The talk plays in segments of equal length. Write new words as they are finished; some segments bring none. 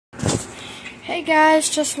Hey guys,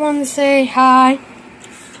 just wanted to say hi.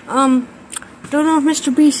 Don't know if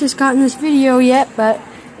Mr. Beast has gotten this video yet, but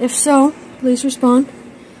if so, please respond.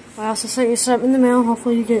 I also sent you something in the mail,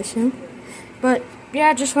 hopefully you get it soon. But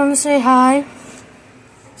yeah, just wanted to say hi.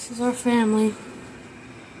 This is our family.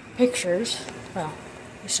 Pictures. Well,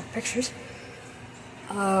 these are pictures.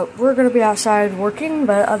 We're gonna be outside working,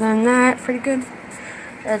 but other than that, pretty good.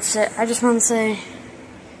 That's it. I just want to say,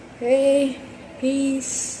 hey,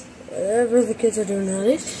 peace, whatever the kids are doing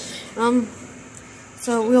nowadays.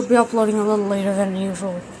 So we'll be uploading a little later than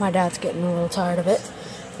usual. My dad's getting a little tired of it,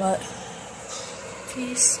 but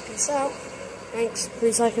peace out. Thanks.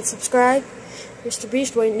 Please like and subscribe. Mr.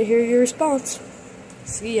 Beast waiting to hear your response.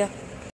 See ya.